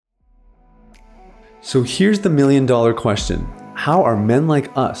So here's the million-dollar question. How are men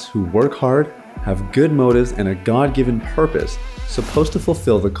like us who work hard, have good motives, and a God-given purpose supposed to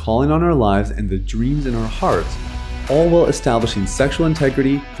fulfill the calling on our lives and the dreams in our hearts, all while establishing sexual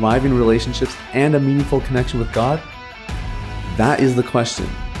integrity, thriving relationships, and a meaningful connection with God? That is the question,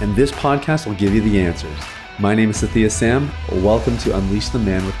 and this podcast will give you the answers. My name is Sathya Sam. Welcome to Unleash the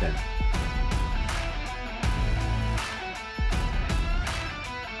Man Within.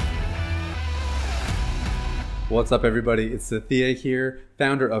 What's up, everybody? It's Sathya here,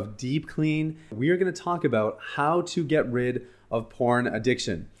 founder of Deep Clean. We are going to talk about how to get rid of porn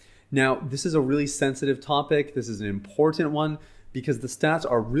addiction. Now, this is a really sensitive topic. This is an important one because the stats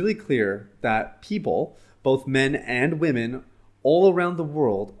are really clear that people, both men and women, all around the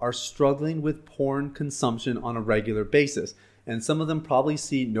world are struggling with porn consumption on a regular basis. And some of them probably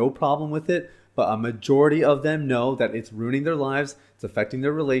see no problem with it, but a majority of them know that it's ruining their lives, it's affecting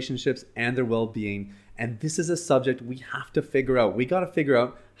their relationships and their well-being. And this is a subject we have to figure out. We got to figure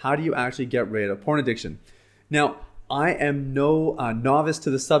out, how do you actually get rid of porn addiction? Now, I am no novice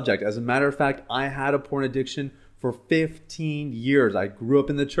to the subject. As a matter of fact, I had a porn addiction for 15 years. I grew up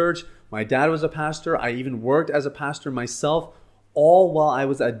in the church. My dad was a pastor. I even worked as a pastor myself, all while I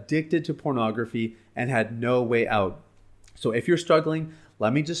was addicted to pornography and had no way out. So if you're struggling,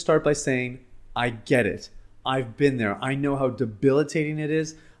 let me just start by saying, I get it. I've been there. I know how debilitating it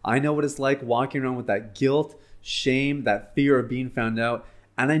is. I know what it's like walking around with that guilt, shame, that fear of being found out.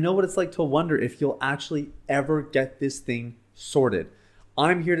 And I know what it's like to wonder if you'll actually ever get this thing sorted.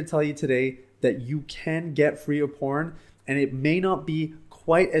 I'm here to tell you today that you can get free of porn, and it may not be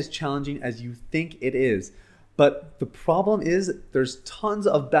quite as challenging as you think it is. But the problem is there's tons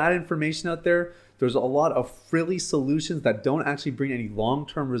of bad information out there. There's a lot of frilly solutions that don't actually bring any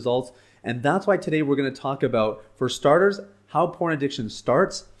long-term results. And that's why today we're going to talk about, for starters, how porn addiction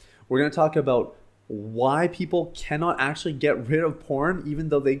starts. We're going to talk about why people cannot actually get rid of porn even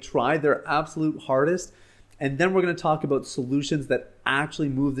though they try their absolute hardest. And then we're going to talk about solutions that actually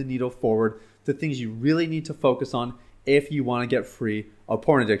move the needle forward, the things you really need to focus on if you want to get free of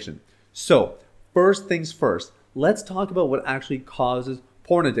porn addiction. So first things first, let's talk about what actually causes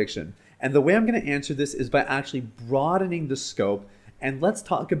porn addiction. And the way I'm going to answer this is by actually broadening the scope, and let's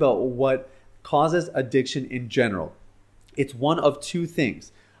talk about what causes addiction in general. It's one of two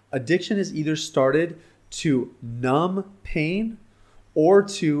things. Addiction is either started to numb pain or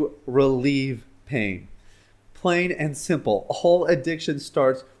to relieve pain. Plain and simple. All addiction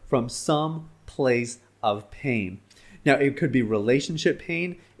starts from some place of pain. Now, it could be relationship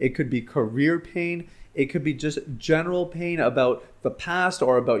pain. It could be career pain. It could be just general pain about the past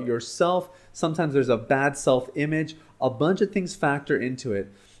or about yourself. Sometimes there's a bad self-image. A bunch of things factor into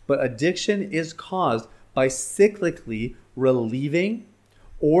it. But addiction is caused by cyclically relieving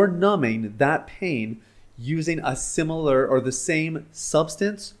or numbing that pain using a similar or the same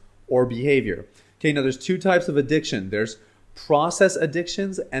substance or behavior. Okay, now there's two types of addiction. There's process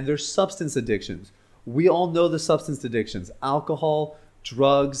addictions and there's substance addictions. We all know the substance addictions, alcohol,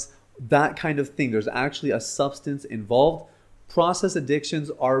 drugs, that kind of thing. There's actually a substance involved. Process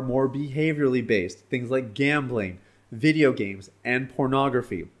addictions are more behaviorally based, things like gambling, video games, and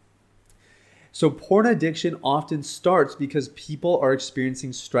pornography. So porn addiction often starts because people are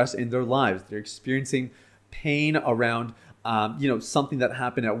experiencing stress in their lives. They're experiencing pain around something that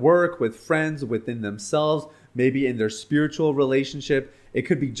happened at work, with friends, within themselves, maybe in their spiritual relationship. It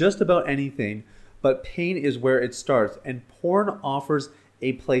could be just about anything, but pain is where it starts. And porn offers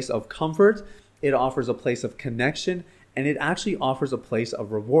a place of comfort, it offers a place of connection, and it actually offers a place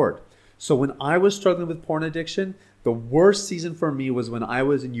of reward. So when I was struggling with porn addiction, the worst season for me was when I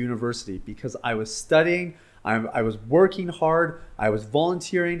was in university because I was studying, I was working hard, I was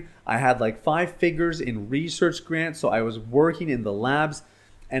volunteering, I had like 5 figures in research grants, so I was working in the labs,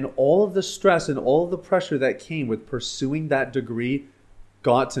 and all of the stress and all of the pressure that came with pursuing that degree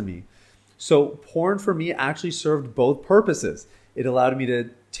got to me. So porn for me actually served both purposes. It allowed me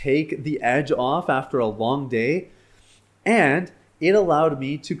to take the edge off after a long day, and it allowed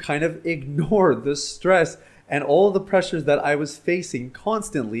me to kind of ignore the stress and all the pressures that I was facing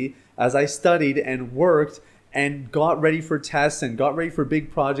constantly as I studied and worked and got ready for tests and got ready for big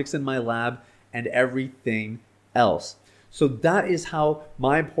projects in my lab and everything else. So that is how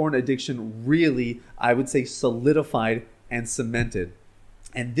my porn addiction really, I would say, solidified and cemented.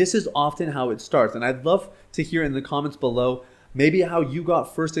 And this is often how it starts. And I'd love to hear in the comments below maybe how you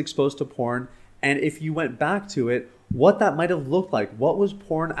got first exposed to porn, and if you went back to it, what that might have looked like. What was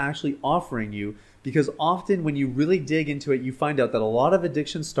porn actually offering you? Because often when you really dig into it, you find out that a lot of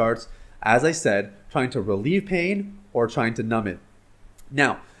addiction starts, as I said, trying to relieve pain or trying to numb it.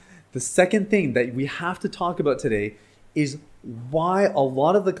 Now, The second thing that we have to talk about today is why a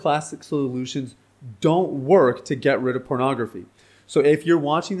lot of the classic solutions don't work to get rid of pornography. So if you're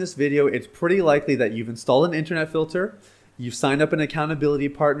watching this video, it's pretty likely that you've installed an internet filter, you've signed up an accountability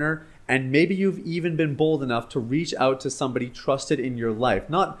partner, and maybe you've even been bold enough to reach out to somebody trusted in your life.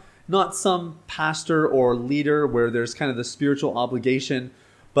 Not some pastor or leader where there's kind of the spiritual obligation,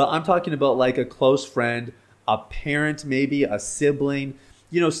 but I'm talking about like a close friend, a parent, maybe a sibling,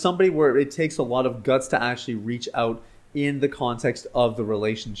 somebody where it takes a lot of guts to actually reach out in the context of the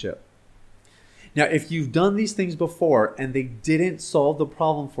relationship. Now, if you've done these things before and they didn't solve the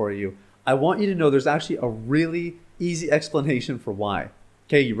problem for you, I want you to know there's actually a really easy explanation for why.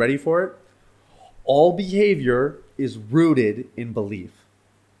 Okay, you ready for it? All behavior is rooted in belief.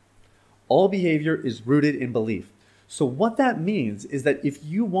 All behavior is rooted in belief. So what that means is that if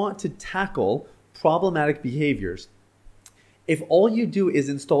you want to tackle problematic behaviors, if all you do is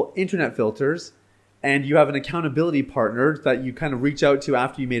install internet filters and you have an accountability partner that you kind of reach out to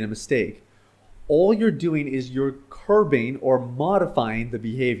after you made a mistake, all you're doing is you're curbing or modifying the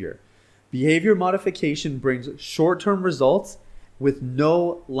behavior. Behavior modification brings short-term results with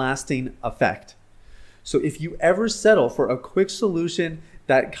no lasting effect. So if you ever settle for a quick solution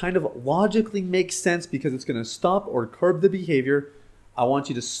that kind of logically makes sense because it's going to stop or curb the behavior, I want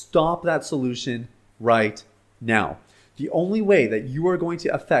you to stop that solution right now. The only way that you are going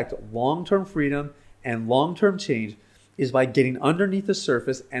to affect long-term freedom and long-term change is by getting underneath the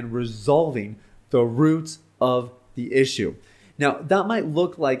surface and resolving the roots of the issue. Now, that might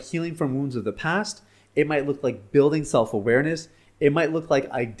look like healing from wounds of the past. It might look like building self-awareness. It might look like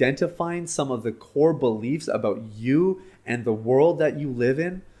identifying some of the core beliefs about you and the world that you live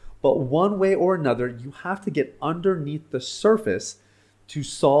in. But one way or another, you have to get underneath the surface to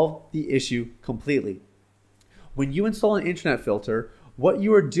solve the issue completely. When you install an internet filter, what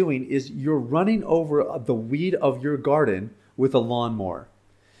you are doing is you're running over the weed of your garden with a lawnmower.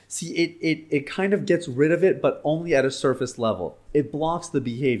 See, it kind of gets rid of it, but only at a surface level. It blocks the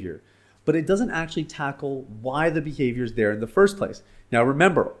behavior, but it doesn't actually tackle why the behavior is there in the first place. Now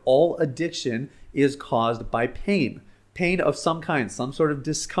remember, all addiction is caused by pain of some kind, some sort of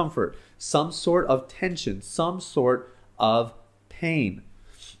discomfort, some sort of tension, some sort of pain.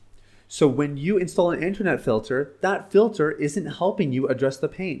 So when you install an internet filter, that filter isn't helping you address the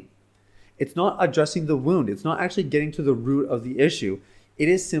pain. It's not addressing the wound. It's not actually getting to the root of the issue. It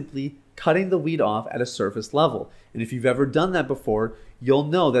is simply cutting the weed off at a surface level. And if you've ever done that before, you'll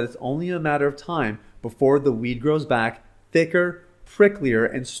know that it's only a matter of time before the weed grows back thicker,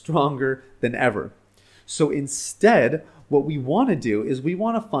 pricklier, and stronger than ever. So instead, what we want to do is we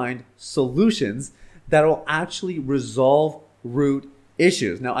want to find solutions that will actually resolve root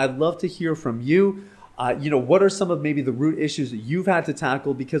issues. Now, I'd love to hear from you. What are some of maybe the root issues that you've had to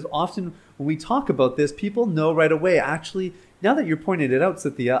tackle? Because often when we talk about this, people know right away, actually, now that you're pointing it out,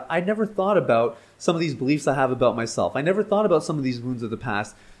 Cynthia, I never thought about some of these beliefs I have about myself. I never thought about some of these wounds of the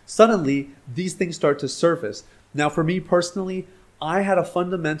past. Suddenly, these things start to surface. Now, for me personally, I had a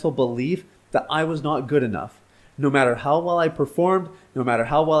fundamental belief that I was not good enough. No matter how well I performed, no matter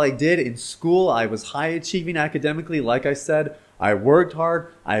how well I did in school, I was high achieving academically. Like I said, I worked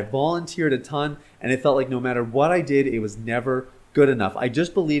hard, I volunteered a ton, and it felt like no matter what I did, it was never good enough. I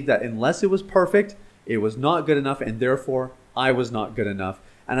just believed that unless it was perfect, it was not good enough, and therefore I was not good enough.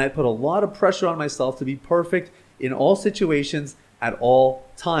 And I put a lot of pressure on myself to be perfect in all situations at all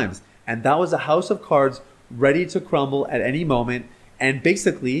times. And that was a house of cards ready to crumble at any moment. And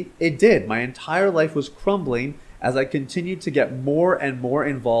basically, it did. My entire life was crumbling as I continued to get more and more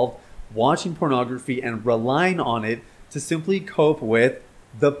involved watching pornography and relying on it to simply cope with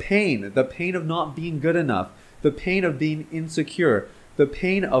the pain of not being good enough, the pain of being insecure, the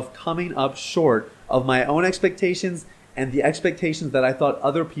pain of coming up short of my own expectations and the expectations that I thought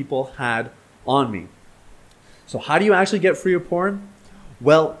other people had on me. So how do you actually get free of porn?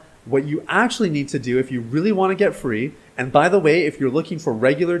 Well, what you actually need to do if you really want to get free, and by the way, if you're looking for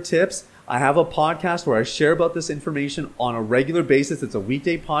regular tips, I have a podcast where I share about this information on a regular basis. It's a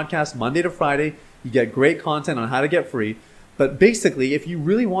weekday podcast, Monday to Friday. You get great content on how to get free. But basically, if you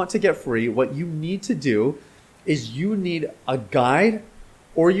really want to get free, what you need to do is you need a guide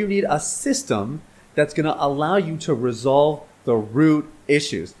or you need a system that's going to allow you to resolve the root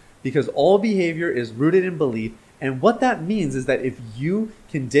issues, because all behavior is rooted in belief. And what that means is that if you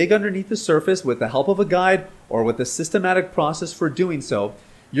can dig underneath the surface with the help of a guide or with a systematic process for doing so,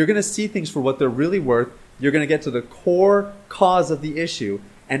 you're going to see things for what they're really worth. You're going to get to the core cause of the issue.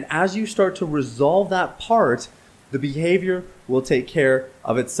 And as you start to resolve that part, the behavior will take care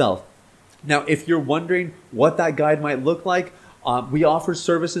of itself. Now, if you're wondering what that guide might look like, We offer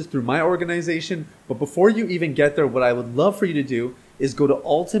services through my organization, but before you even get there, what I would love for you to do is go to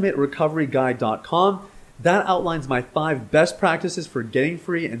ultimaterecoveryguide.com. That outlines my 5 best practices for getting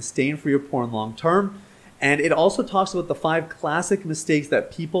free and staying free of porn long term. And it also talks about the 5 classic mistakes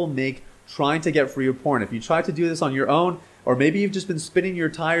that people make trying to get free of porn. If you try to do this on your own, or maybe you've just been spinning your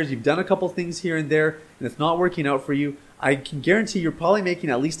tires, you've done a couple things here and there, and it's not working out for you, I can guarantee you're probably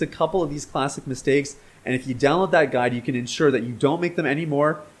making at least a couple of these classic mistakes. And if you download that guide, you can ensure that you don't make them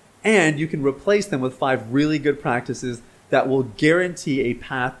anymore, and you can replace them with 5 really good practices that will guarantee a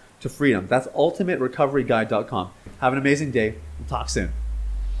path to freedom. That's ultimaterecoveryguide.com. Have an amazing day. We'll talk soon.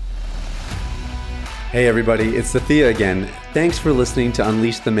 Hey everybody, it's Sathya again. Thanks for listening to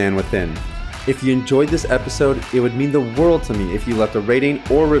Unleash the Man Within. If you enjoyed this episode, it would mean the world to me if you left a rating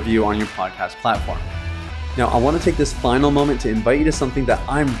or review on your podcast platform. Now, I want to take this final moment to invite you to something that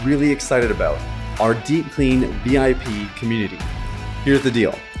I'm really excited about, our Deep Clean VIP community. Here's the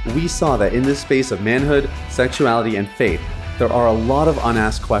deal. We saw that in this space of manhood, sexuality, and faith, there are a lot of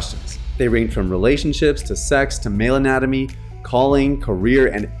unasked questions. They range from relationships to sex to male anatomy, calling, career,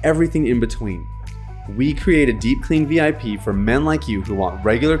 and everything in between. We created Deep Clean VIP for men like you who want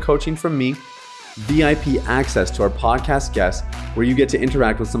regular coaching from me, VIP access to our podcast guests where you get to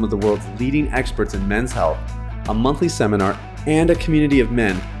interact with some of the world's leading experts in men's health, a monthly seminar, and a community of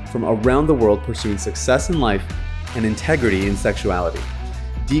men from around the world pursuing success in life and integrity in sexuality.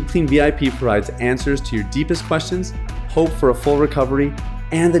 Deep Clean VIP provides answers to your deepest questions, hope for a full recovery,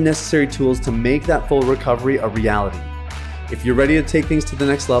 and the necessary tools to make that full recovery a reality. If you're ready to take things to the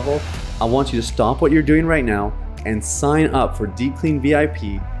next level, I want you to stop what you're doing right now and sign up for Deep Clean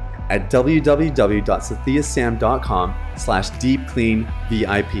VIP at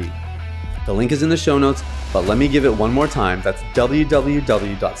www.sathyasam.com/deepcleanvip. The link is in the show notes, but let me give it one more time. That's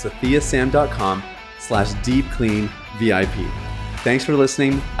www.sathyasam.com/deepcleanvip. Thanks for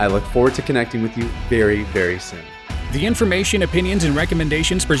listening. I look forward to connecting with you very, very soon. The information, opinions, and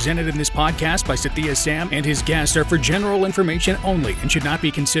recommendations presented in this podcast by Sathya Sam and his guests are for general information only and should not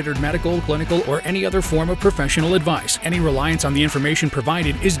be considered medical, clinical, or any other form of professional advice. Any reliance on the information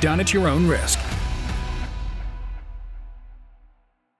provided is done at your own risk.